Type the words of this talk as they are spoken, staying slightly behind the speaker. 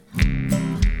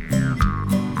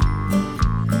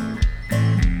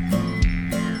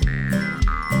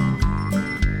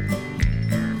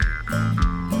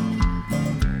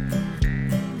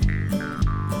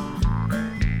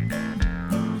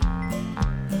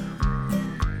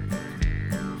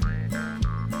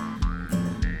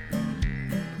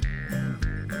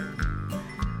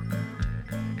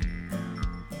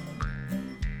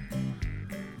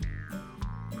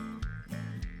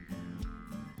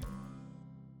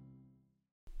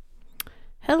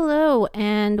Hello,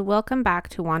 and welcome back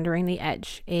to Wandering the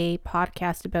Edge, a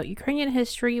podcast about Ukrainian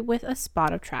history with a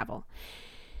spot of travel.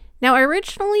 Now, I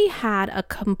originally had a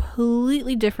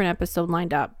completely different episode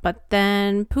lined up, but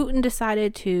then Putin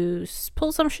decided to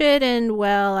pull some shit, and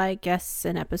well, I guess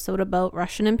an episode about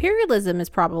Russian imperialism is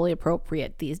probably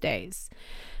appropriate these days.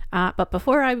 But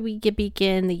before we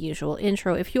begin the usual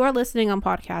intro, if you are listening on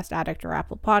Podcast Addict or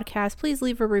Apple Podcasts, please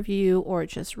leave a review or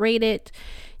just rate it.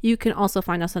 You can also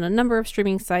find us on a number of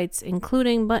streaming sites,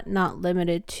 including but not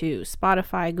limited to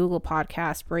Spotify, Google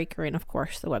Podcasts, Breaker, and of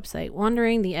course the website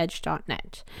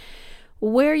wanderingtheedge.net,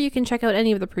 where you can check out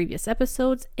any of the previous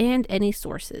episodes and any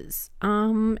sources.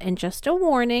 And just a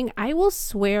warning, I will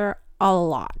swear a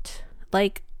lot,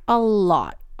 like a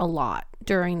lot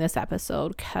during this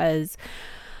episode, because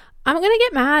I'm going to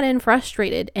get mad and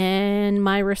frustrated, and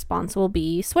my response will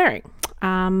be swearing.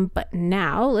 But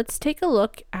now let's take a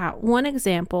look at one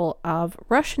example of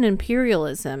Russian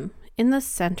imperialism in the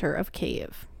center of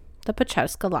Kyiv, the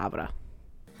Pecherska Lavra.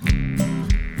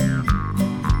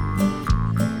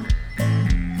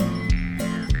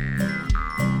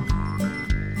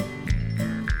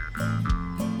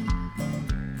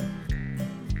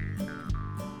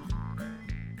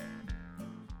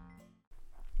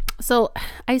 So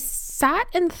I sat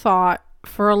and thought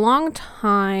for a long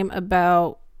time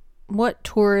about what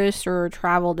tourist or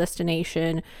travel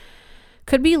destination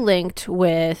could be linked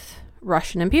with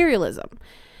Russian imperialism.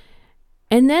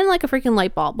 And then like a freaking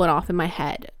light bulb went off in my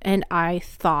head, and I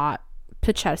thought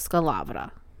Pecherska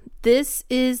Lavra. This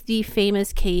is the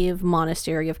famous cave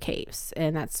monastery of caves,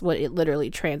 and that's what it literally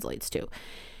translates to.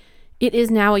 It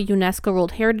is now a UNESCO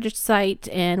World Heritage Site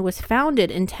and was founded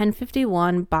in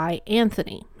 1051 by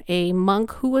Anthony, a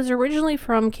monk who was originally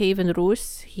from Kievan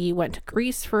Rus. He went to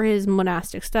Greece for his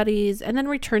monastic studies and then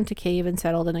returned to Kyiv and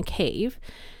settled in a cave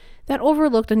that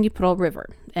overlooked the Dnipro River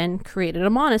and created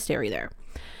a monastery there.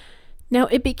 Now,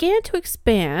 it began to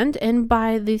expand, and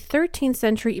by the 13th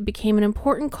century, it became an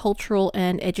important cultural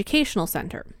and educational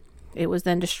center. It was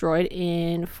then destroyed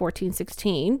in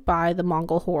 1416 by the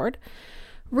Mongol horde,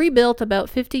 rebuilt about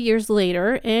 50 years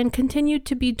later, and continued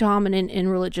to be dominant in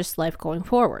religious life going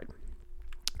forward.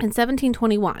 In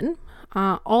 1721,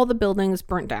 all the buildings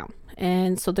burnt down,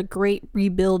 and so the great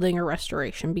rebuilding or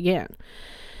restoration began.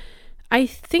 I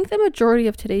think the majority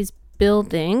of today's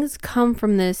buildings come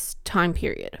from this time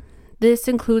period. This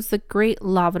includes the Great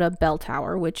Lavra Bell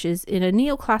Tower, which is in a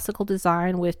neoclassical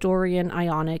design with Dorian,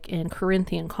 Ionic, and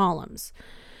Corinthian columns.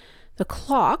 The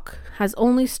clock has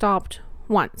only stopped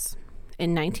once.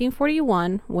 In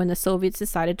 1941, when the Soviets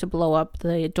decided to blow up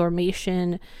the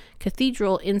Dormatian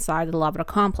Cathedral inside the Lavra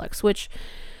complex, which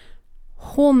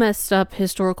whole messed up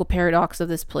historical paradox of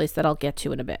this place that I'll get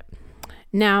to in a bit.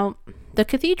 Now, the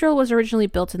cathedral was originally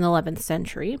built in the 11th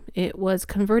century. It was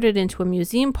converted into a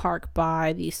museum park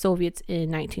by the Soviets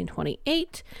in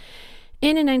 1928.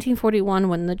 And in 1941,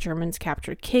 when the Germans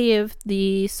captured Kyiv,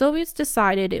 the Soviets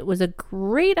decided it was a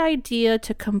great idea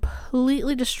to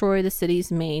completely destroy the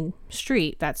city's main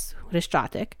street, that's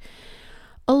Hreschatyk,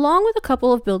 along with a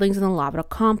couple of buildings in the Lavra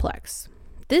complex.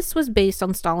 This was based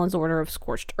on Stalin's order of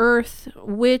scorched earth,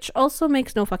 which also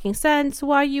makes no fucking sense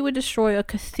why you would destroy a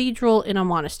cathedral in a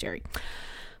monastery.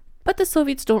 But the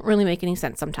Soviets don't really make any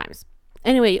sense sometimes.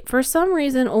 Anyway, for some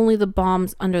reason, only the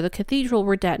bombs under the cathedral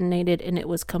were detonated and it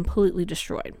was completely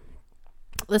destroyed.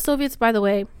 The Soviets, by the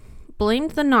way,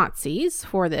 blamed the Nazis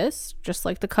for this, just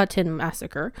like the Katyn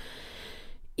massacre,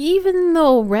 even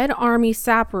though Red Army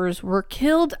sappers were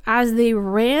killed as they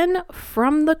ran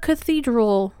from the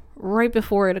cathedral right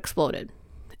before it exploded.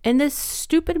 And this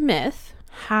stupid myth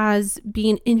has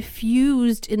been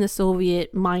infused in the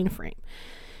Soviet mind frame.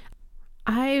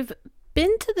 I've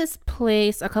been to this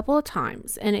place a couple of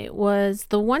times, and it was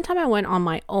the one time I went on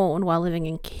my own while living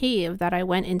in Kyiv that I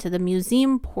went into the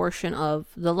museum portion of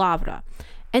the Lavra.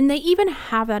 And they even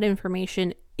have that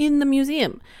information in the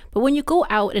museum. But when you go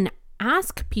out and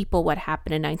ask people what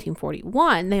happened in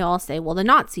 1941, they all say, well, the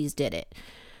Nazis did it.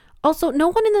 Also, no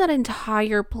one in that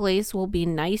entire place will be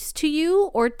nice to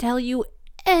you or tell you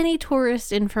any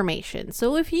tourist information.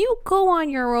 So if you go on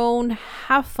your own,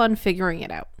 have fun figuring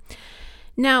it out.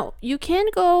 Now, you can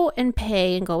go and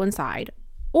pay and go inside,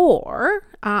 or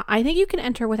I think you can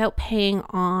enter without paying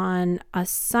on a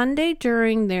Sunday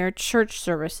during their church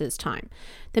services time.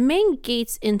 The main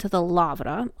gates into the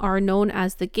Lavra are known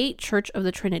as the Gate Church of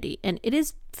the Trinity, and it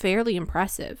is fairly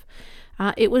impressive.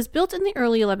 It was built in the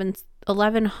early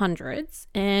 1100s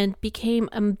and became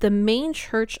the main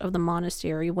church of the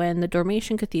monastery when the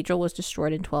Dormatian Cathedral was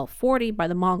destroyed in 1240 by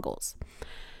the Mongols.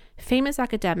 Famous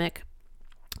academic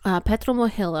Petro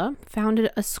Mohila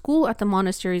founded a school at the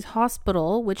monastery's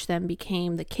hospital, which then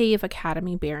became the Kyiv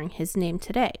Academy, bearing his name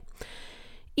today.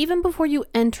 Even before you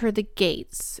enter the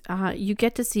gates, you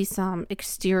get to see some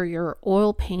exterior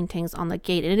oil paintings on the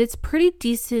gate, and it's pretty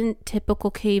decent, typical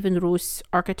Kievan Rus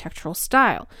architectural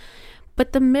style.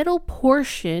 But the middle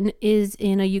portion is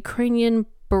in a Ukrainian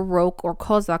Baroque or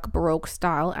Cossack Baroque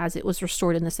style, as it was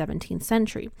restored in the 17th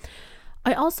century.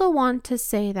 I also want to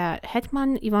say that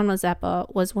Hetman Ivan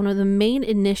Mazepa was one of the main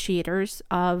initiators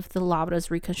of the Lavra's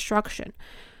reconstruction,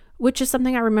 which is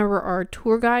something I remember our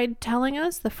tour guide telling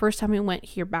us the first time we went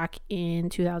here back in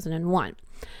 2001.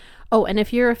 Oh, and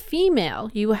if you're a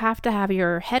female, you have to have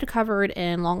your head covered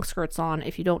and long skirts on.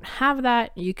 If you don't have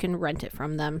that, you can rent it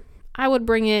from them. I would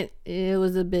bring it. It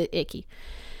was a bit icky.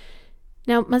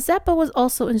 Now, Mazepa was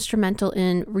also instrumental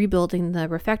in rebuilding the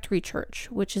refectory church,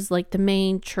 which is like the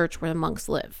main church where the monks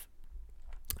live.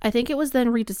 I think it was then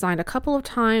redesigned a couple of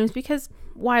times because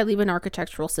why leave an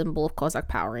architectural symbol of Cossack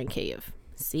power in Kyiv?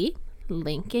 See?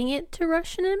 Linking it to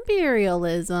Russian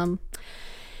imperialism.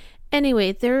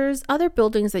 Anyway, there's other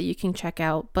buildings that you can check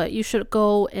out, but you should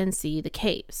go and see the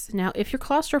caves. Now, if you're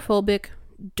claustrophobic,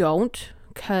 don't,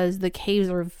 because the caves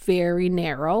are very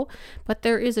narrow, but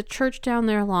there is a church down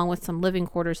there along with some living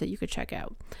quarters that you could check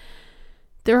out.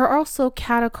 There are also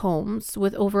catacombs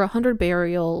with over 100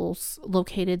 burials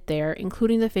located there,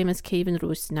 including the famous Kievan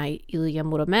Rus knight Ilya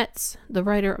Muromets, the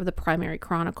writer of the primary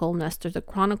chronicle, Nestor the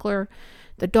Chronicler,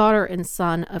 the daughter and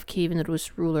son of Kievan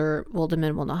Rus ruler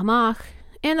Volodymyr Monohamach,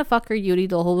 and the fucker Yuri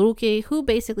Dolgoruki, who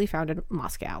basically founded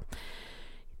Moscow.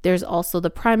 There's also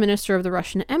the prime minister of the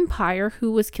Russian Empire,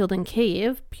 who was killed in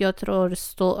Kyiv, Pyotr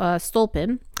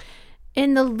Stolpin,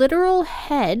 and the literal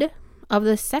head of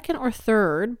the second or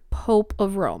third Pope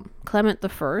of Rome, Clement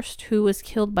I, who was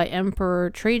killed by Emperor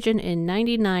Trajan in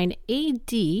 99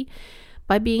 AD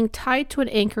by being tied to an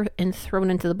anchor and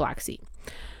thrown into the Black Sea.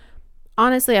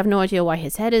 Honestly, I have no idea why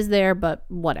his head is there, but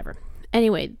whatever.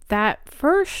 Anyway, that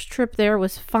first trip there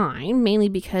was fine, mainly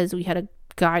because we had a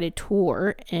guided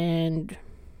tour and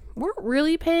weren't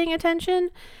really paying attention.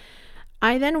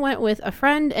 I then went with a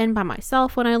friend and by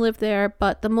myself when I lived there,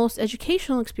 but the most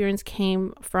educational experience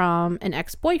came from an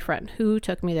ex-boyfriend who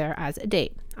took me there as a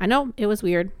date. I know, it was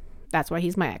weird. That's why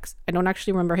he's my ex. I don't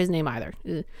actually remember his name either.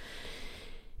 Ugh.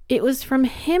 It was from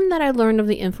him that I learned of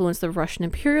the influence of Russian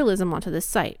imperialism onto this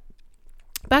site.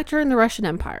 Back during the Russian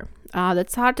Empire, the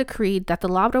Tsar decreed that the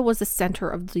Lavra was the center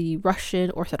of the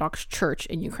Russian Orthodox Church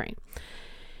in Ukraine.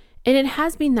 And it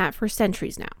has been that for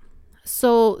centuries now.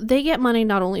 So they get money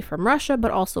not only from Russia,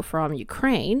 but also from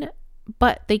Ukraine,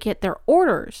 but they get their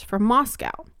orders from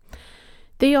Moscow.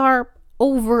 They are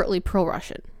overtly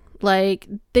pro-Russian. Like,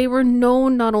 they were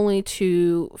known not only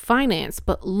to finance,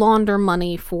 but launder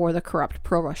money for the corrupt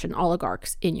pro-Russian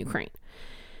oligarchs in Ukraine.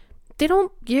 They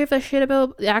don't give a shit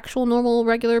about the actual normal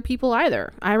regular people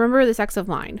either. I remember this ex of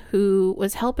mine who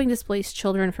was helping displaced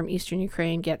children from eastern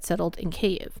Ukraine get settled in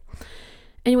Kyiv.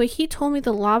 Anyway, he told me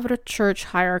the Lavra church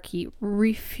hierarchy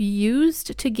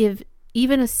refused to give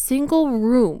even a single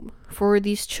room for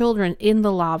these children in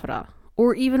the Lavra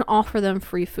or even offer them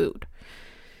free food.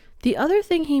 The other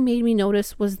thing he made me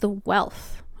notice was the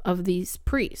wealth of these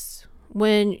priests.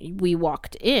 When we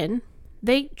walked in,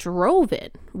 they drove in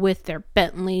with their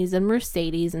Bentleys and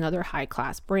Mercedes and other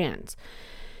high-class brands.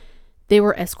 They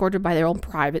were escorted by their own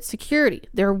private security.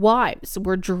 Their wives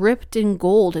were dripped in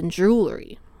gold and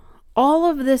jewelry. All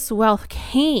of this wealth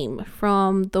came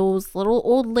from those little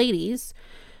old ladies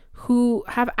who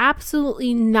have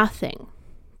absolutely nothing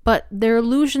but their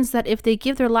illusions that if they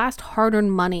give their last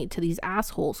hard-earned money to these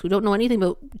assholes who don't know anything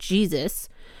about Jesus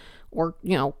or,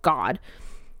 God,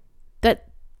 that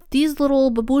these little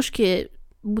babushki,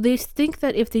 they think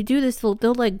that if they do this,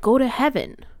 they'll like go to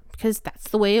heaven because that's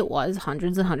the way it was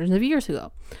hundreds and hundreds of years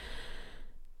ago.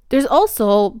 There's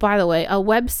also, by the way, a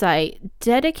website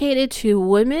dedicated to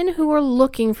women who are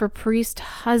looking for priest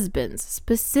husbands,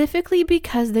 specifically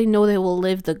because they know they will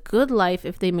live the good life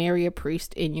if they marry a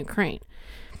priest in Ukraine.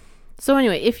 So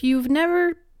anyway, if you've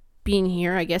never been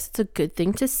here, I guess it's a good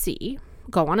thing to see.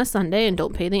 Go on a Sunday and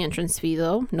don't pay the entrance fee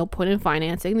though. No point in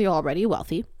financing. They're already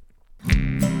wealthy.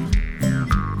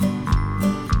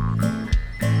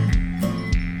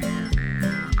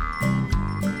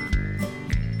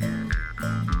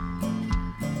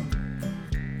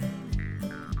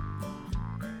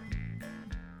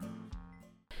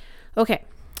 Okay,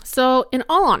 so in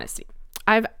all honesty,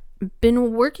 I've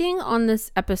been working on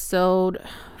this episode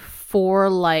for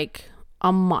like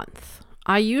a month.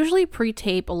 I usually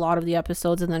pre-tape a lot of the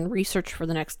episodes and then research for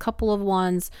the next couple of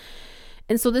ones.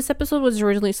 And so this episode was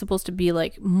originally supposed to be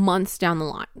like months down the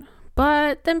line.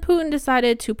 But then Putin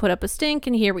decided to put up a stink,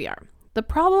 and here we are. The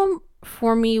problem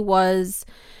for me was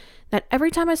that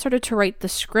every time I started to write the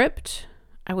script,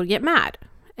 I would get mad.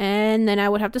 And then I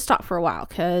would have to stop for a while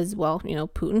because, well,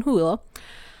 Putin hula.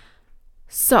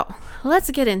 So let's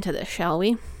get into this, shall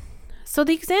we? So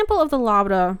the example of the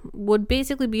Lavra would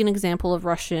basically be an example of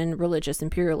Russian religious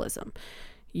imperialism.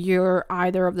 You're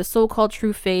either of the so-called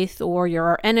true faith or you're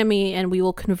our enemy and we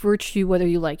will convert you whether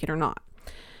you like it or not.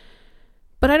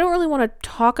 But I don't really want to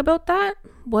talk about that.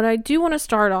 What I do want to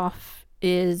start off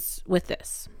is with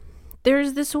this.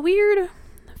 There's this weird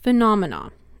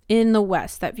phenomenon in the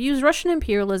West that views Russian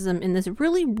imperialism in this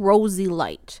really rosy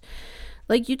light.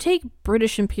 Like, you take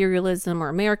British imperialism or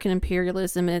American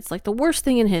imperialism and it's like the worst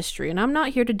thing in history. And I'm not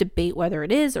here to debate whether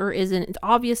it is or isn't. It's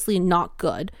obviously not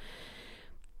good.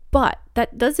 But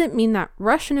that doesn't mean that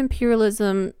Russian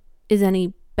imperialism is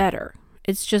any better.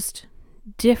 It's just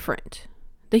different.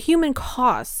 The human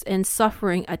costs and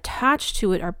suffering attached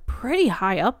to it are pretty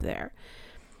high up there.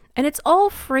 And it's all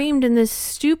framed in this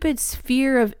stupid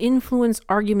sphere of influence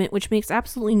argument, which makes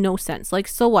absolutely no sense. Like,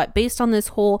 so what? Based on this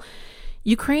whole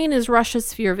Ukraine is Russia's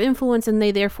sphere of influence and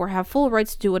they therefore have full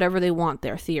rights to do whatever they want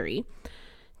their theory.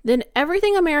 Then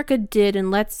everything America did in,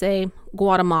 let's say,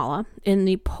 Guatemala in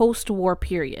the post-war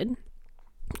period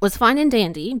was fine and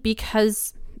dandy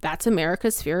because that's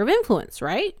America's sphere of influence,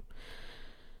 right?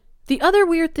 The other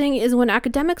weird thing is when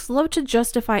academics love to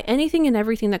justify anything and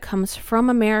everything that comes from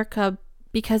America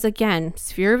because, again,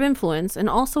 sphere of influence, and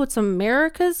also it's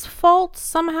America's fault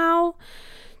somehow,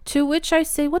 to which I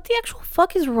say, what the actual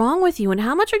fuck is wrong with you? And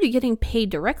how much are you getting paid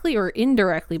directly or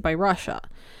indirectly by Russia?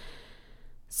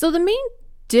 So the main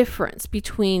difference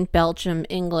between Belgium,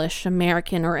 English,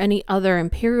 American, or any other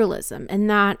imperialism and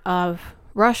that of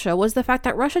Russia was the fact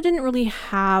that Russia didn't really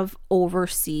have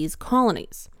overseas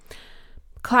colonies.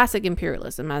 Classic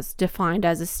imperialism, as defined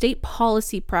as a state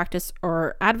policy practice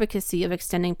or advocacy of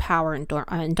extending power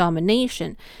and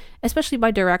domination, especially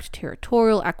by direct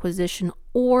territorial acquisition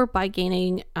or by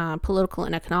gaining political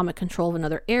and economic control of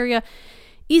another area,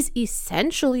 is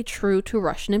essentially true to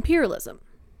Russian imperialism.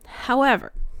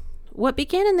 However, what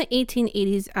began in the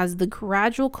 1880s as the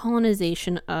gradual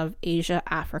colonization of Asia,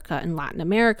 Africa, and Latin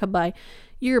America by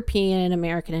European,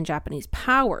 American, and Japanese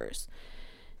powers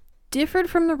differed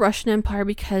from the Russian Empire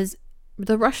because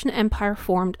the Russian Empire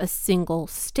formed a single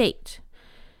state.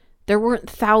 There weren't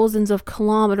thousands of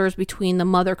kilometers between the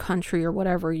mother country or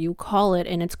whatever you call it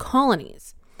and its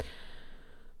colonies.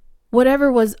 Whatever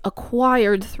was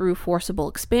acquired through forcible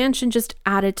expansion just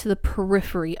added to the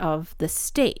periphery of the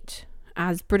state.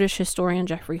 As British historian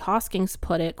Geoffrey Hoskins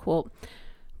put it, quote,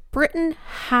 Britain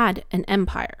had an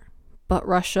empire, but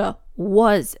Russia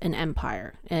was an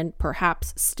empire and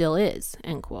perhaps still is,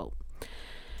 end quote.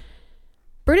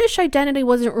 British identity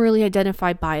wasn't really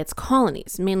identified by its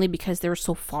colonies, mainly because they were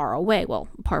so far away, well,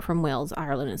 apart from Wales,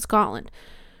 Ireland, and Scotland.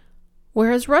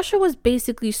 Whereas Russia was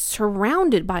basically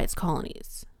surrounded by its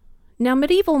colonies. Now,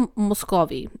 medieval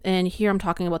Muscovy, and here I'm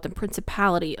talking about the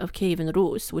Principality of Kievan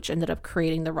Rus, which ended up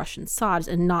creating the Russian Tsars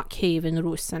and not Kievan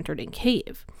Rus centered in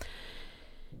Kiev.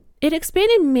 It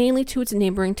expanded mainly to its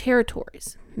neighboring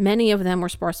territories. Many of them were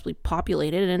sparsely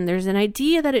populated, and there's an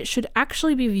idea that it should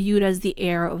actually be viewed as the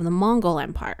heir of the Mongol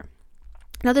Empire.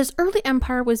 Now, this early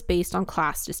empire was based on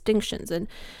class distinctions, and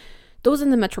those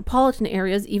in the metropolitan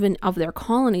areas, even of their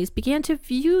colonies, began to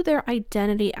view their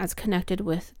identity as connected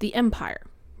with the empire.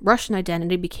 Russian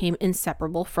identity became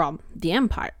inseparable from the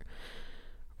empire.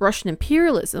 Russian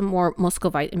imperialism, or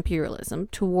Muscovite imperialism,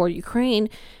 toward Ukraine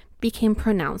became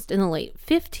pronounced in the late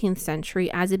 15th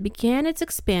century as it began its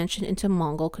expansion into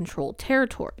Mongol-controlled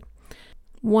territory.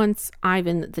 Once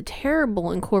Ivan the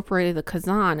Terrible incorporated the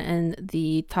Kazan and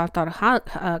the Tatar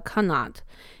Khanate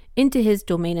into his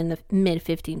domain in the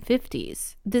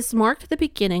mid-1550s, this marked the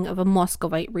beginning of a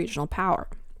Muscovite regional power.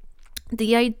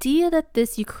 The idea that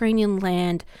this Ukrainian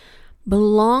land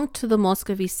belonged to the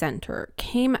Muscovy center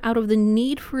came out of the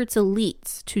need for its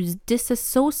elites to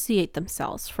disassociate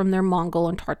themselves from their Mongol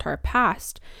and Tatar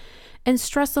past and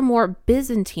stress a more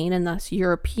Byzantine and thus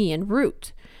European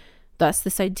root. Thus,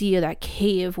 this idea that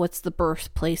Kiev was the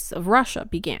birthplace of Russia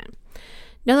began.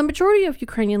 Now, the majority of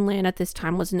Ukrainian land at this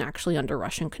time wasn't actually under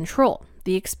Russian control.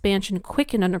 The expansion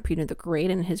quickened under Peter the Great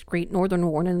and his Great Northern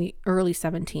War in the early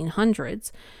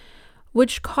 1700s,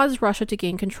 which caused Russia to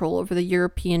gain control over the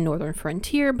European northern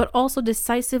frontier, but also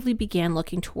decisively began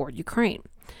looking toward Ukraine.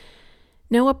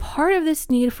 Now, a part of this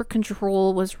need for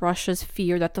control was Russia's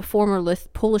fear that the former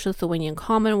Polish-Lithuanian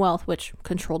Commonwealth, which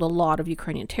controlled a lot of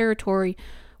Ukrainian territory,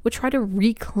 would try to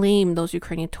reclaim those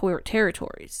Ukrainian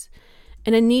territories.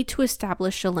 and a need to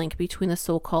establish a link between the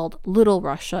so-called Little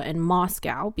Russia and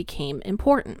Moscow became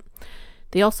important.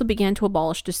 They also began to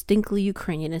abolish distinctly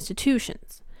Ukrainian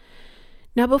institutions.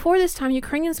 Now, before this time,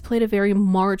 Ukrainians played a very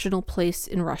marginal place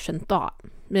in Russian thought.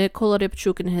 Mykola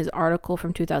Rybchuk, in his article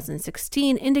from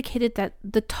 2016, indicated that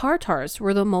the Tartars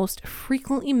were the most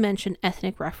frequently mentioned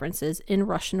ethnic references in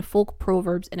Russian folk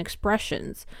proverbs and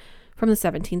expressions from the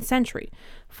 17th century,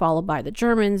 followed by the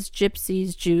Germans,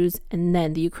 Gypsies, Jews, and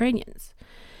then the Ukrainians.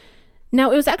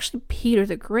 Now, it was actually Peter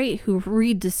the Great who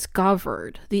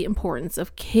rediscovered the importance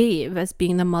of Kiev as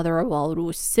being the mother of all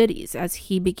Rus cities, as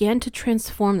he began to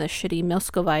transform the shitty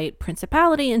Muscovite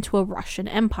principality into a Russian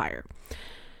empire.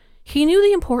 He knew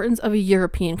the importance of a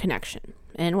European connection,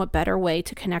 and what better way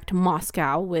to connect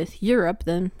Moscow with Europe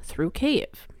than through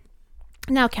Kiev.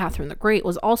 Now, Catherine the Great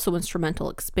was also instrumental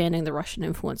in expanding the Russian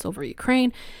influence over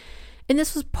Ukraine, and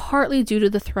this was partly due to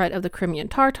the threat of the Crimean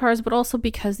Tatars, but also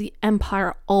because the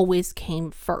empire always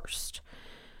came first.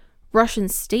 Russian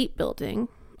state building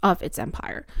of its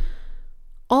empire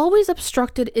always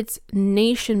obstructed its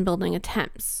nation-building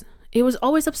attempts. It was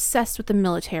always obsessed with the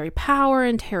military power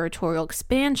and territorial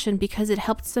expansion because it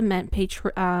helped cement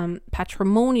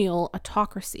patrimonial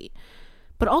autocracy,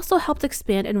 but also helped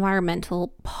expand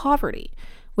environmental poverty,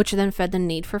 which then fed the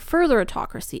need for further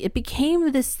autocracy. It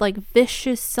became this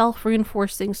vicious,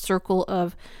 self-reinforcing circle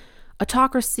of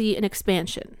autocracy and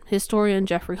expansion. Historian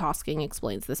Jeffrey Hosking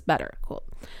explains this better. Quote,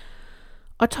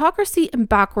 "Autocracy and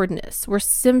backwardness were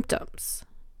symptoms,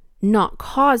 not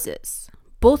causes.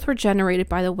 Both were generated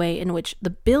by the way in which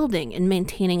the building and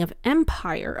maintaining of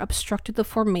empire obstructed the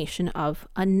formation of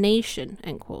a nation,"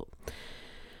 end quote.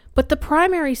 But the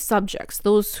primary subjects,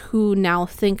 those who now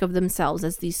think of themselves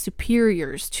as these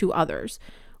superiors to others,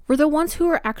 were the ones who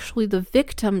were actually the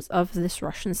victims of this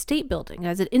Russian state building,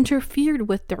 as it interfered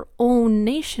with their own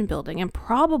nation building, and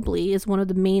probably is one of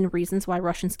the main reasons why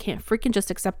Russians can't freaking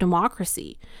just accept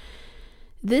democracy.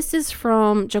 This is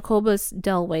from Jacobus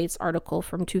Delwaite's article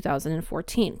from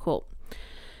 2014, quote,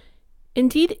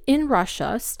 "Indeed, in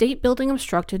Russia, state building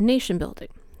obstructed nation building.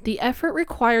 The effort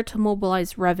required to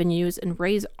mobilize revenues and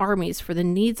raise armies for the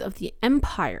needs of the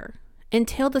empire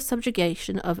entailed the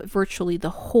subjugation of virtually the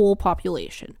whole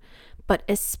population, but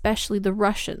especially the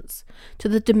Russians, to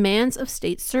the demands of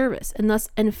state service, and thus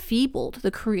enfeebled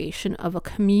the creation of a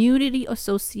community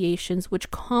associations which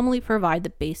commonly provide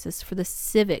the basis for the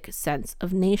civic sense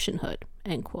of nationhood,"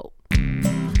 end quote.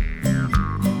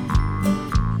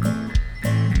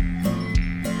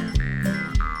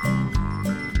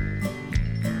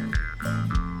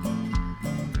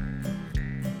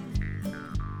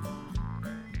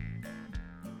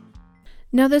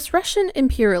 Now, this Russian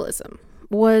imperialism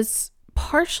was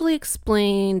partially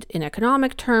explained in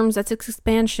economic terms, as its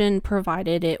expansion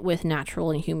provided it with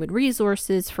natural and human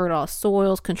resources, fertile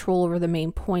soils, control over the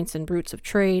main points and routes of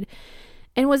trade,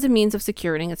 and was a means of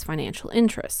securing its financial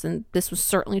interests. And this was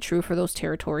certainly true for those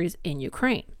territories in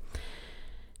Ukraine.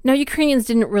 Now, Ukrainians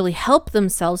didn't really help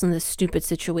themselves in this stupid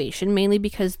situation, mainly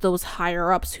because those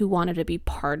higher-ups who wanted to be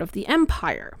part of the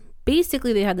empire.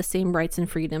 Basically, they had the same rights and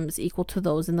freedoms equal to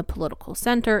those in the political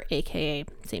center, aka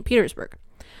St. Petersburg.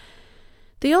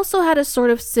 They also had a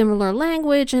sort of similar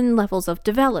language and levels of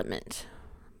development.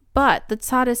 But the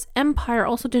Tsarist Empire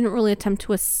also didn't really attempt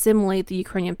to assimilate the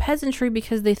Ukrainian peasantry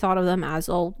because they thought of them as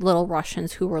old little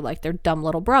Russians who were like their dumb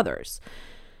little brothers.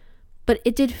 But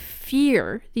it did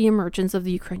fear the emergence of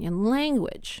the Ukrainian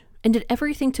language and did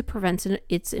everything to prevent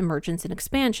its emergence and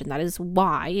expansion. That is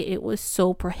why it was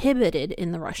so prohibited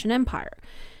in the Russian Empire.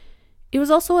 It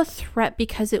was also a threat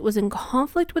because it was in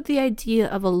conflict with the idea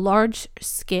of a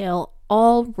large-scale,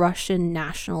 all-Russian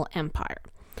national empire.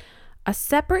 A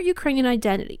separate Ukrainian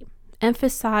identity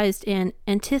emphasized an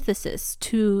antithesis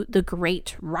to the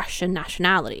great Russian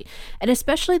nationality, and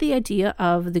especially the idea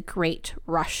of the great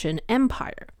Russian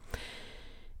Empire.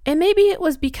 And maybe it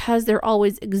was because there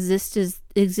always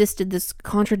existed this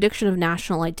contradiction of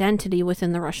national identity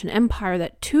within the Russian Empire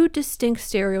that two distinct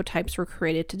stereotypes were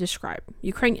created to describe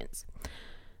Ukrainians.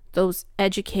 Those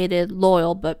educated,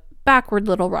 loyal, but backward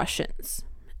little Russians.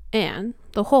 And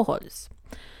the Hohols.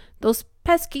 Those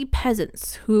pesky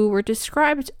peasants who were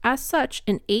described as such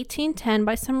in 1810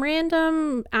 by some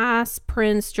random ass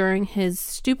prince during his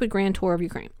stupid grand tour of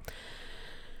Ukraine.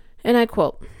 And I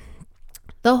quote,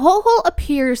 "The Hohol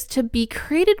appears to be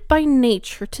created by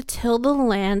nature to till the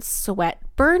land, sweat,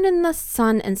 burn in the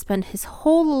sun, and spend his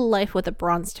whole life with a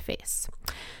bronzed face.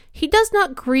 He does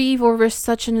not grieve over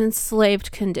such an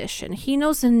enslaved condition. He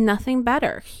knows nothing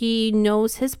better. He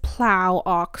knows his plow,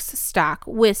 ox, stack,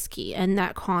 whiskey, and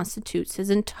that constitutes his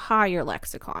entire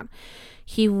lexicon.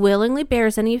 He willingly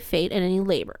bears any fate and any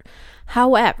labor.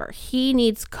 However, he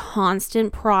needs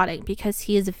constant prodding because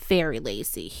he is very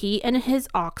lazy. He and his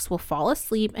ox will fall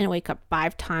asleep and wake up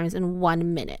 5 times in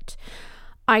 1 minute.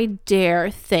 I dare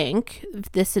think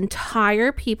this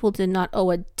entire people did not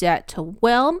owe a debt to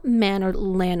well-mannered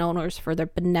landowners for their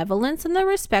benevolence and the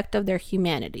respect of their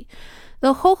humanity.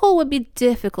 The Hoho would be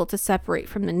difficult to separate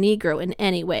from the Negro in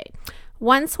any way.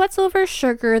 One sweats over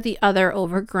sugar, the other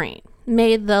over grain.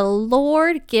 May the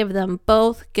Lord give them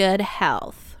both good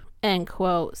health. End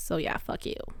quote. So yeah, fuck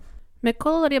you.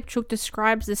 Mykola Repchuk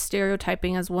describes this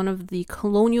stereotyping as one of the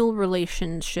colonial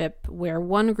relationship where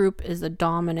one group is a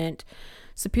dominant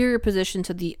superior position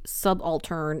to the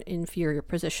subaltern inferior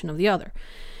position of the other.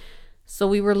 So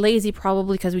we were lazy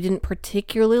probably because we didn't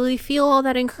particularly feel all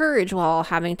that encouraged while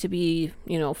having to be,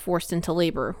 forced into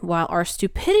labor, while our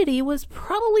stupidity was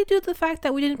probably due to the fact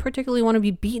that we didn't particularly want to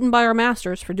be beaten by our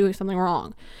masters for doing something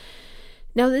wrong.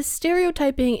 Now, this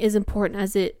stereotyping is important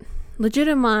as it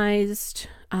legitimized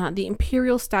the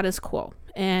imperial status quo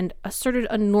and asserted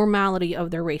a normality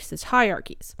of their racist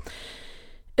hierarchies.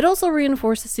 It also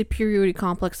reinforced the superiority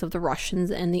complex of the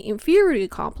Russians and the inferiority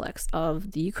complex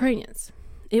of the Ukrainians.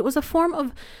 It was a form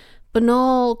of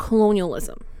banal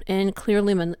colonialism and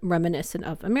clearly reminiscent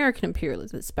of American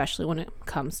imperialism, especially when it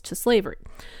comes to slavery.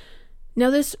 Now,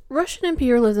 this Russian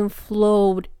imperialism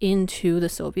flowed into the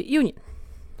Soviet Union.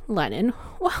 Lenin,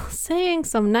 while saying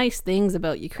some nice things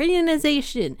about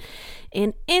Ukrainianization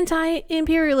and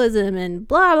anti-imperialism and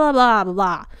blah, blah, blah, blah,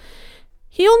 blah,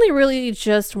 he only really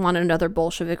just wanted another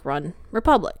Bolshevik-run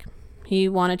republic. He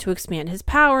wanted to expand his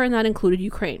power, and that included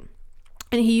Ukraine.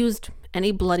 And he used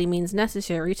any bloody means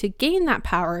necessary to gain that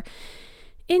power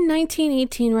in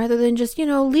 1918 rather than just,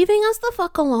 leaving us the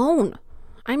fuck alone.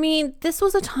 I mean, this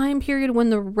was a time period when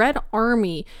the Red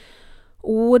Army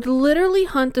would literally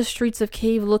hunt the streets of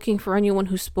Kyiv looking for anyone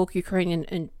who spoke Ukrainian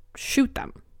and shoot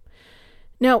them.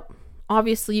 Now,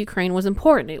 obviously, Ukraine was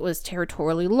important. It was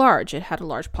territorially large. It had a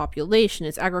large population.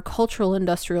 Its agricultural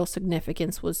industrial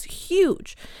significance was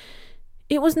huge.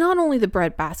 It was not only the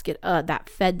breadbasket that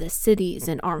fed the cities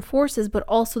and armed forces, but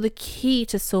also the key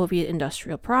to Soviet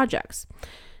industrial projects.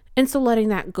 And so letting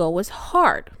that go was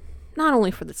hard, not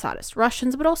only for the Tsarist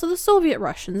Russians, but also the Soviet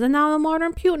Russians and now the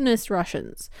modern Putinist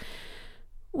Russians.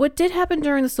 What did happen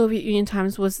during the Soviet Union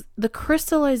times was the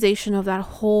crystallization of that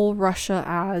whole Russia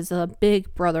as a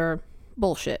big brother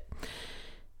bullshit.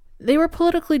 They were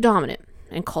politically dominant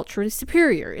and culturally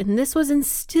superior, and this was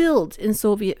instilled in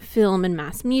Soviet film and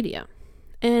mass media.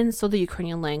 And so the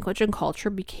Ukrainian language and culture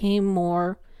became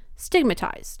more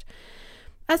stigmatized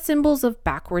as symbols of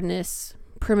backwardness,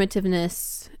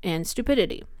 primitiveness, and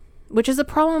stupidity, which is a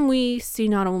problem we see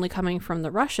not only coming from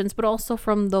the Russians, but also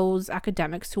from those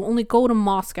academics who only go to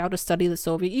Moscow to study the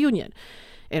Soviet Union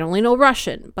and only know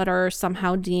Russian, but are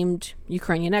somehow deemed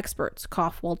Ukrainian experts.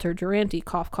 Cough, Walter Duranty,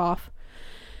 cough, cough.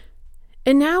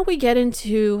 And now we get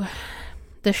into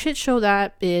the shit show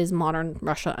that is modern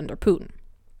Russia under Putin.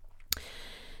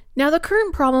 Now, the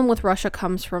current problem with Russia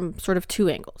comes from sort of 2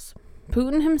 angles.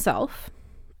 Putin himself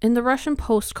and the Russian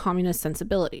post-communist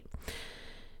sensibility.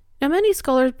 Now, many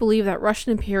scholars believe that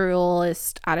Russian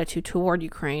imperialist attitude toward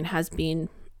Ukraine has been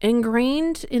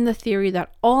ingrained in the theory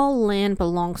that all land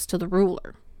belongs to the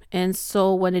ruler. And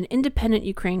so when an independent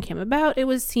Ukraine came about, it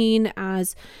was seen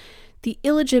as the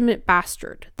illegitimate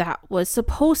bastard that was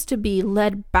supposed to be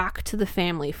led back to the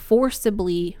family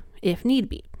forcibly if need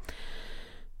be.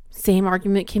 Same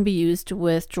argument can be used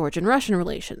with Georgian-Russian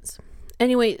relations.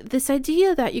 Anyway, this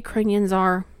idea that Ukrainians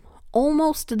are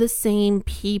almost the same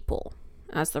people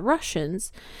as the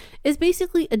Russians is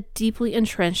basically a deeply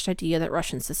entrenched idea that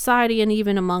Russian society and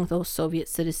even among those Soviet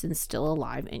citizens still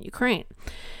alive in Ukraine.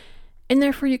 And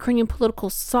therefore, Ukrainian political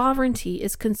sovereignty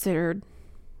is considered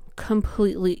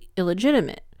completely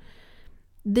illegitimate.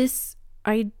 This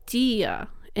idea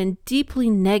and deeply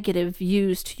negative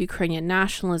views to Ukrainian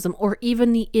nationalism, or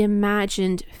even the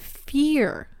imagined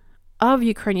fear of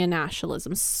Ukrainian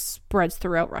nationalism, spreads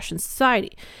throughout Russian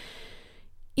society.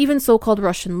 Even so-called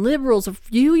Russian liberals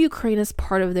view Ukraine as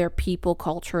part of their people,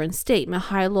 culture, and state.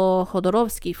 Mikhailo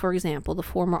Khodorkovsky, for example, the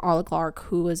former oligarch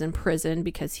who was in prison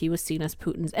because he was seen as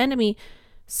Putin's enemy,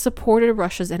 supported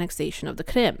Russia's annexation of the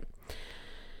Crimea.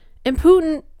 And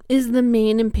Putin is the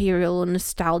main imperial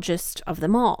nostalgist of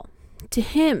them all. To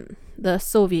him, the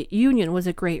Soviet Union was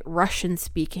a great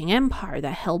Russian-speaking empire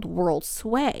that held world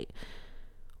sway.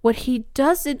 What he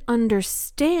doesn't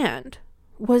understand,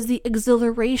 was the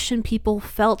exhilaration people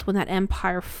felt when that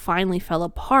empire finally fell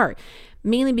apart,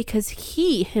 mainly because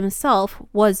he himself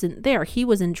wasn't there. He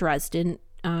was in Dresden,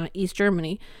 East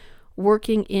Germany,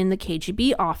 working in the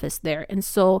KGB office there. And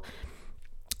so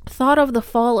thought of the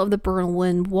fall of the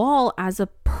Berlin Wall as a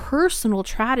personal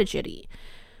tragedy.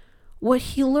 What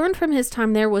he learned from his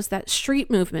time there was that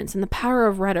street movements and the power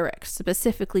of rhetoric,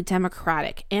 specifically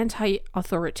democratic,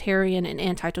 anti-authoritarian, and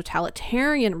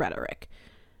anti-totalitarian rhetoric,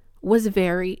 was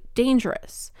very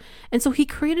dangerous. And so he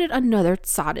created another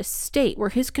Tsarist state where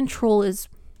his control is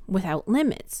without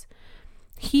limits.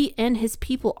 He and his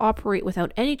people operate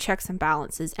without any checks and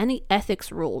balances, any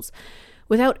ethics rules,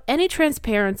 without any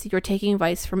transparency or taking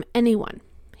advice from anyone.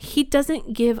 He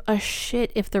doesn't give a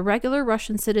shit if the regular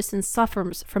Russian citizen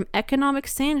suffers from economic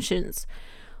sanctions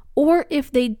or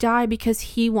if they die because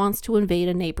he wants to invade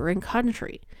a neighboring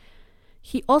country.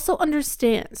 He also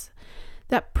understands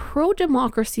that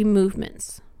pro-democracy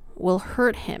movements will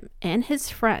hurt him and his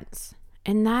friends,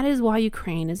 and that is why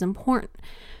Ukraine is important.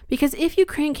 Because if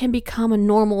Ukraine can become a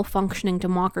normal functioning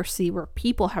democracy where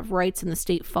people have rights and the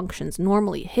state functions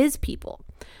normally, his people,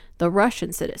 the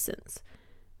Russian citizens,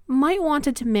 might want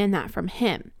to demand that from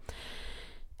him.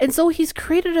 And so he's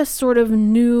created a sort of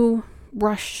new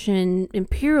Russian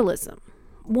imperialism,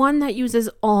 one that uses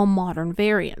all modern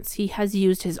variants. He has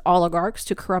used his oligarchs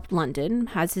to corrupt London,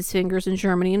 has his fingers in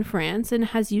Germany and France, and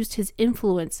has used his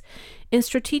influence in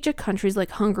strategic countries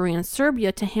like Hungary and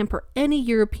Serbia to hamper any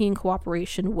European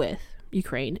cooperation with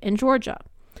Ukraine and Georgia.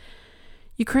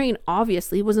 Ukraine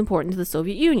obviously was important to the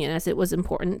Soviet Union as it was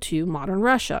important to modern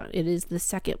Russia. It is the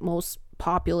second most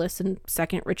populous and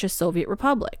second richest Soviet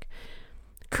republic.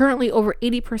 Currently, over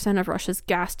 80% of Russia's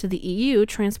gas to the EU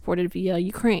transported via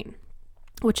Ukraine,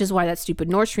 which is why that stupid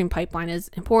Nord Stream pipeline is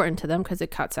important to them because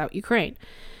it cuts out Ukraine.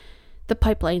 The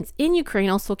pipelines in Ukraine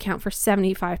also account for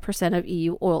 75% of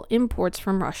EU oil imports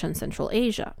from Russia and Central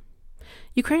Asia.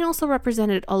 Ukraine also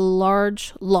represented a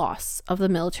large loss of the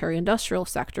military-industrial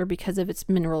sector because of its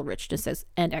mineral richness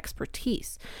and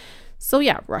expertise. So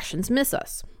yeah, Russians miss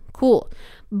us. Cool.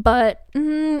 But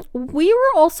we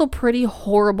were also pretty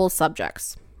horrible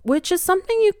subjects, which is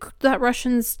something that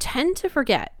Russians tend to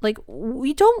forget. Like,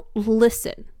 we don't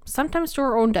listen, sometimes to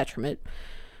our own detriment.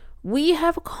 We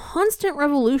have constant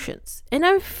revolutions, and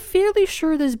I'm fairly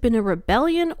sure there's been a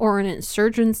rebellion or an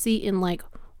insurgency in like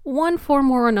one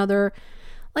form or another,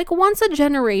 like once a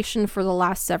generation for the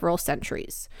last several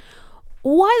centuries.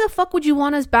 Why the fuck would you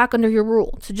want us back under your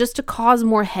rule? To cause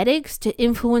more headaches, to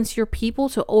influence your people,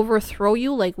 to overthrow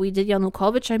you like we did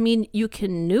Yanukovych? I mean, you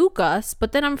can nuke us,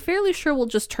 but then I'm fairly sure we'll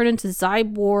just turn into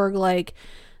cyborg like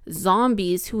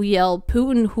zombies who yell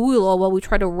Putin huilo while we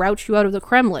try to rout you out of the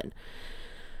Kremlin.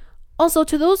 Also,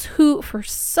 to those who for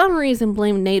some reason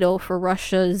blame NATO for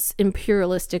Russia's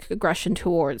imperialistic aggression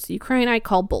towards Ukraine, I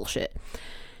call bullshit.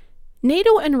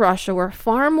 NATO and Russia were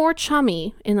far more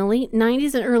chummy in the late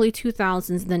 90s and early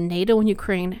 2000s than NATO and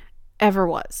Ukraine ever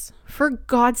was. For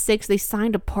God's sakes, they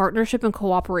signed a partnership and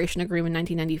cooperation agreement in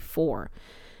 1994.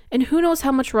 And who knows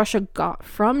how much Russia got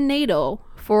from NATO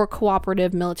for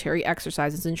cooperative military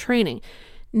exercises and training.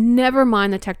 Never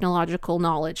mind the technological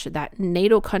knowledge that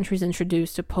NATO countries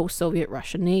introduced to post-Soviet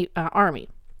Russian army.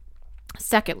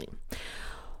 Secondly,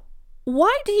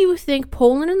 why do you think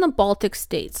Poland and the Baltic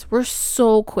states were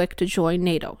so quick to join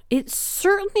NATO? It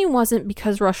certainly wasn't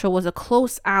because Russia was a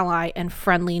close ally and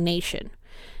friendly nation.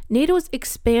 NATO's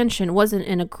expansion wasn't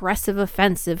an aggressive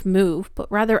offensive move,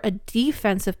 but rather a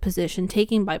defensive position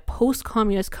taken by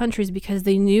post-communist countries because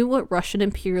they knew what Russian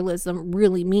imperialism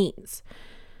really means.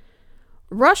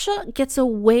 Russia gets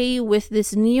away with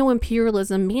this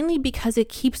neo-imperialism mainly because it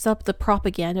keeps up the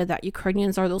propaganda that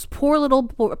Ukrainians are those poor little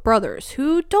brothers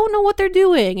who don't know what they're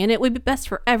doing, and it would be best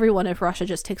for everyone if Russia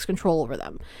just takes control over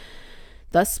them.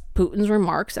 Thus, Putin's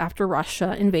remarks after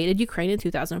Russia invaded Ukraine in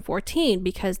 2014,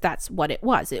 because that's what it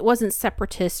was. It wasn't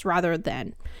separatist rather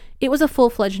than, it was a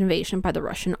full-fledged invasion by the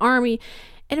Russian army,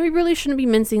 and we really shouldn't be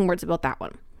mincing words about that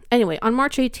one. Anyway, on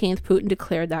March 18th, Putin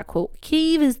declared that, quote,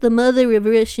 Kyiv is the mother of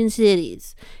Russian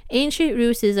cities. Ancient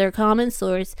Rus is our common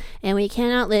source, and we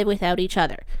cannot live without each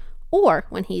other. Or,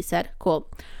 when he said, quote,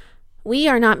 we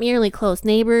are not merely close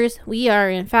neighbors, we are,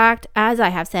 in fact, as I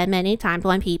have said many times,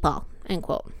 one people, end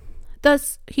quote.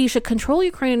 Thus, he should control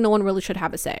Ukraine and no one really should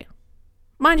have a say.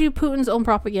 Mind you, Putin's own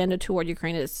propaganda toward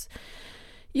Ukraine is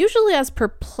usually as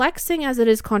perplexing as it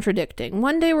is contradicting.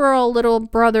 One day we're all little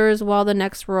brothers, while the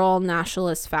next we're all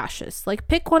nationalist fascists. Like,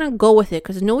 pick one and go with it,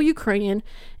 because no Ukrainian,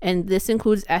 and this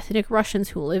includes ethnic Russians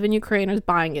who live in Ukraine, is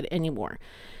buying it anymore.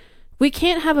 We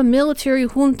can't have a military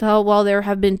junta while there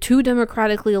have been 2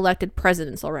 democratically elected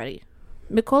presidents already.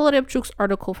 Mykola Repchuk's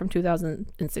article from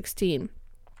 2016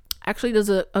 actually does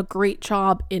a great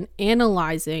job in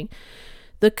analyzing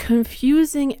the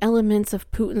confusing elements of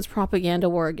Putin's propaganda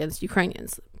war against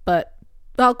Ukrainians. But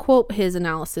I'll quote his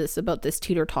analysis about this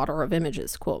teeter-totter of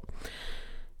images, quote,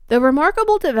 "The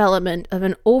remarkable development of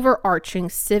an overarching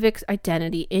civic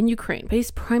identity in Ukraine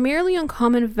based primarily on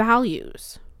common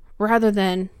values rather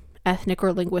than ethnic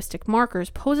or linguistic markers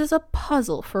poses a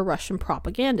puzzle for Russian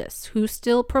propagandists who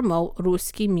still promote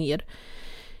Ruski Mir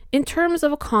in terms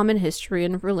of a common history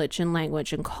and religion,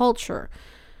 language, and culture.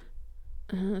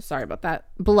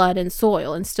 Blood and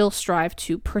soil, and still strive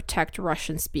to protect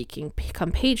Russian-speaking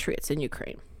compatriots in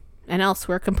Ukraine and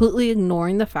elsewhere, completely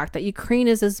ignoring the fact that Ukraine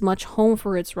is as much home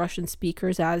for its Russian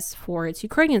speakers as for its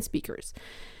Ukrainian speakers,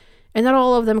 and that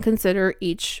all of them consider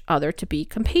each other to be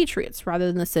compatriots rather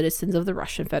than the citizens of the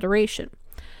Russian Federation.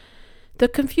 The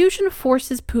confusion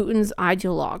forces Putin's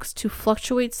ideologues to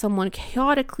fluctuate somewhat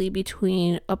chaotically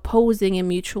between opposing and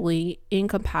mutually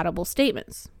incompatible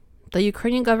statements. The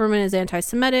Ukrainian government is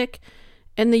anti-Semitic,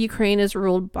 and the Ukraine is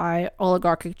ruled by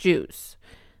oligarchic Jews.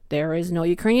 There is no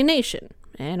Ukrainian nation,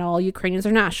 and all Ukrainians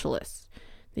are nationalists.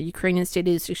 The Ukrainian state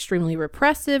is extremely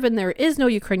repressive, and there is no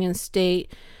Ukrainian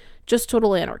state, just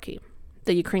total anarchy.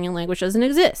 The Ukrainian language doesn't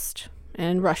exist,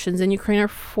 and Russians in Ukraine are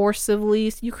forcibly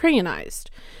Ukrainianized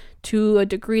to a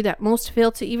degree that most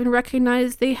fail to even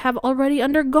recognize they have already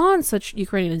undergone such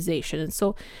Ukrainianization, and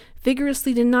so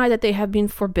vigorously deny that they have been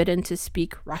forbidden to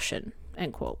speak Russian,"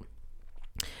 end quote.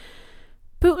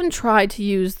 Putin tried to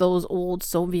use those old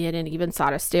Soviet and even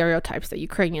Tsarist stereotypes that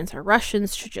Ukrainians or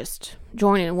Russians should just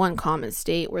join in one common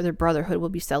state where their brotherhood will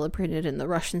be celebrated and the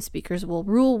Russian speakers will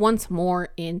rule once more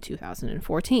in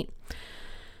 2014.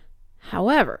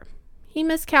 However, he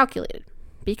miscalculated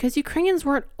because Ukrainians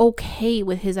weren't okay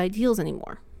with his ideals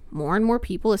anymore. More and more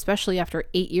people, especially after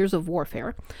 8 years of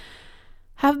warfare,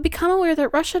 have become aware that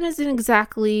Russia isn't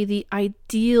exactly the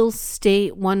ideal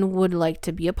state one would like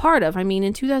to be a part of. I mean,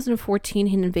 in 2014,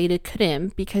 he invaded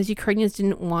Crimea because Ukrainians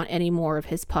didn't want any more of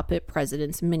his puppet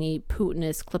president's mini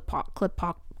Putinist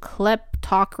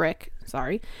kleptocratic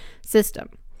system.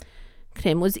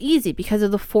 Crimea was easy because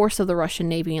of the force of the Russian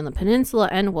Navy in the peninsula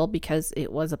and, well, because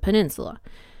it was a peninsula.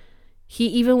 He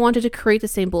even wanted to create the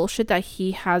same bullshit that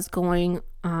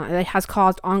that has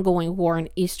caused ongoing war in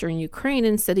eastern Ukraine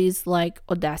in cities like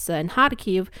Odessa and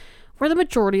Kharkiv, where the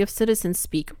majority of citizens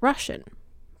speak Russian.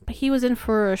 But he was in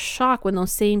for a shock when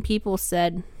those same people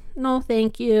said, "No,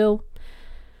 thank you."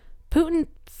 Putin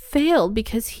failed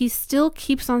because he still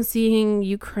keeps on seeing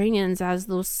Ukrainians as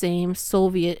those same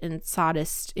Soviet and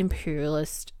Tsarist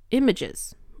imperialist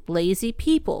images. Lazy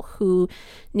people who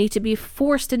need to be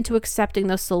forced into accepting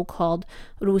the so-called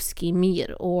Ruski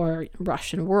Mir, or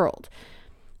Russian world.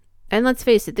 And let's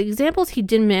face it, the examples he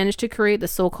did manage to create, the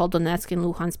so-called Donetsk and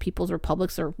Luhansk People's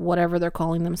Republics, or whatever they're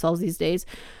calling themselves these days,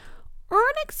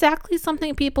 aren't exactly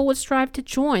something people would strive to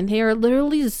join. They are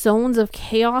literally zones of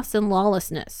chaos and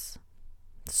lawlessness.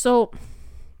 So,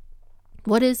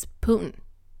 what is Putin?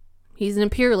 He's an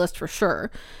imperialist for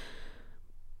sure.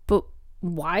 But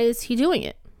why is he doing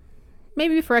it?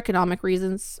 Maybe for economic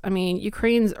reasons. I mean,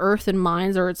 Ukraine's earth and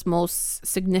mines are its most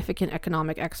significant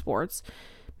economic exports.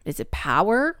 Is it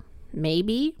power?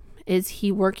 Maybe. Is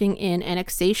he working in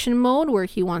annexation mode where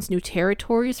he wants new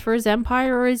territories for his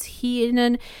empire? Or is he in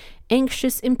an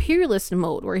anxious imperialist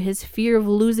mode where his fear of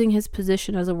losing his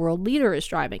position as a world leader is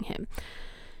driving him?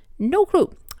 No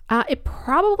clue. It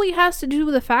probably has to do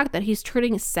with the fact that he's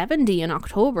turning 70 in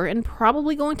October and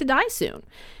probably going to die soon.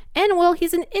 And, well,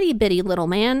 he's an itty-bitty little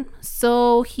man,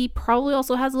 so he probably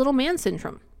also has little man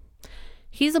syndrome.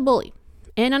 He's a bully.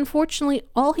 And unfortunately,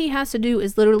 all he has to do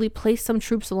is literally place some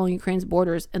troops along Ukraine's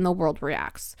borders and the world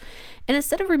reacts. And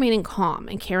instead of remaining calm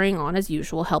and carrying on as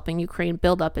usual, helping Ukraine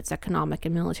build up its economic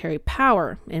and military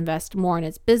power, invest more in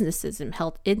its businesses, and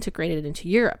help integrate it into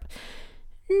Europe.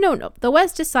 No. The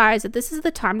West decides that this is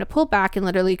the time to pull back and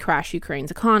literally crash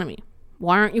Ukraine's economy.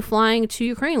 Why aren't you flying to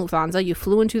Ukraine, Lufthansa? You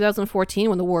flew in 2014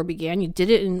 when the war began. You did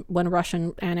it when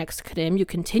Russia annexed Crimea. You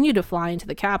continued to fly into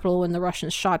the capital when the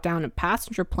Russians shot down a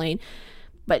passenger plane.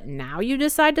 But now you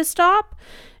decide to stop?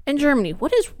 And Germany,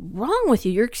 what is wrong with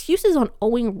you? Your excuses on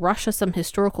owing Russia some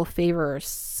historical favor are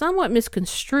somewhat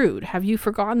misconstrued. Have you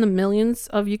forgotten the millions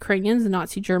of Ukrainians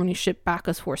Nazi Germany shipped back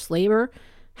as forced labor?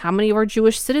 How many of our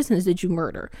Jewish citizens did you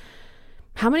murder?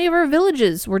 How many of our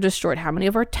villages were destroyed? How many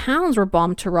of our towns were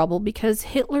bombed to rubble because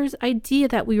Hitler's idea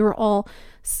that we were all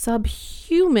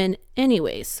subhuman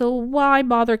anyway? So why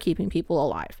bother keeping people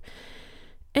alive?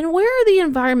 And where are the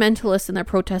environmentalists in their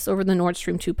protests over the Nord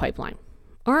Stream 2 pipeline?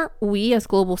 Aren't we as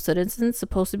global citizens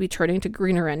supposed to be turning to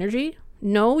greener energy?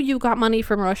 No, you got money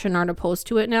from Russia and aren't opposed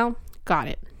to it now? Got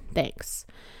it. Thanks.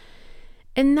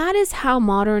 And that is how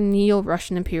modern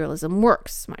neo-Russian imperialism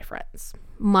works, my friends.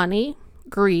 Money,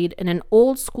 greed, and an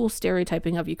old school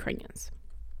stereotyping of Ukrainians.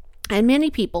 And many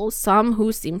people, some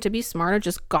who seem to be smart, are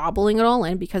just gobbling it all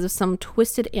in because of some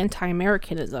twisted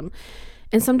anti-Americanism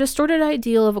and some distorted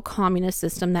ideal of a communist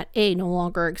system that A, no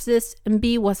longer exists, and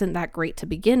B, wasn't that great to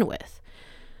begin with.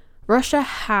 Russia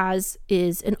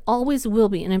is, and always will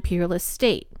be an imperialist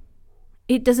state.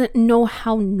 It doesn't know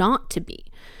how not to be.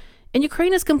 And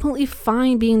Ukraine is completely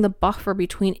fine being the buffer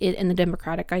between it and the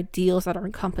democratic ideals that are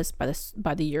encompassed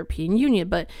by the European Union.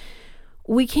 But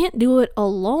we can't do it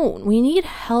alone. We need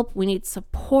help, we need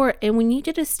support, and we need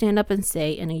you to stand up and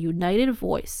say in a united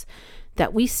voice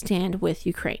that we stand with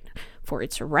Ukraine for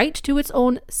its right to its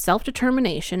own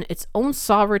self-determination, its own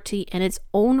sovereignty, and its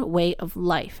own way of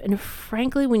life. And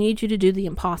frankly, we need you to do the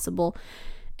impossible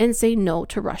and say no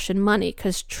to Russian money,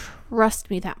 because trust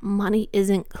me, that money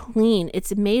isn't clean.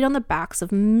 It's made on the backs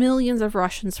of millions of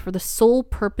Russians for the sole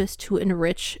purpose to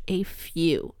enrich a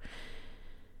few.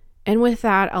 And with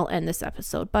that, I'll end this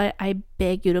episode, but I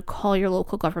beg you to call your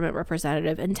local government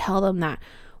representative and tell them that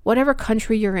whatever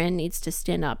country you're in needs to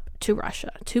stand up to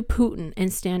Russia, to Putin,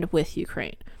 and stand with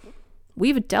Ukraine.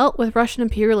 We've dealt with Russian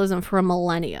imperialism for a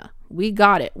millennia. We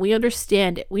got it. We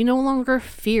understand it. We no longer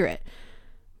fear it.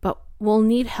 But we'll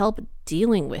need help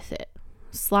dealing with it.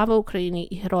 Slava Ukraini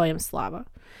i Heroyam Slava.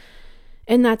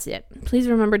 And that's it. Please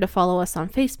remember to follow us on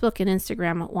Facebook and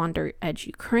Instagram at Wander Edge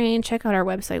Ukraine. Check out our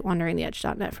website,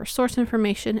 wanderingtheedge.net, for source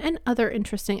information and other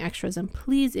interesting extras. And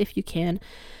please, if you can,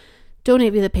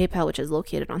 donate via the PayPal, which is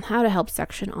located on How to Help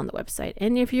section on the website.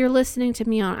 And if you're listening to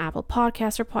me on Apple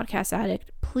Podcasts or Podcast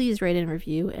Addict, please rate and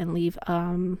review and leave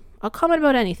a comment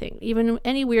about anything, even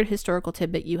any weird historical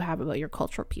tidbit you have about your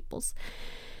cultural peoples.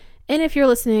 And if you're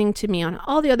listening to me on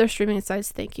all the other streaming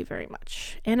sites, thank you very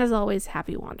much. And as always,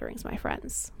 happy wanderings, my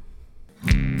friends.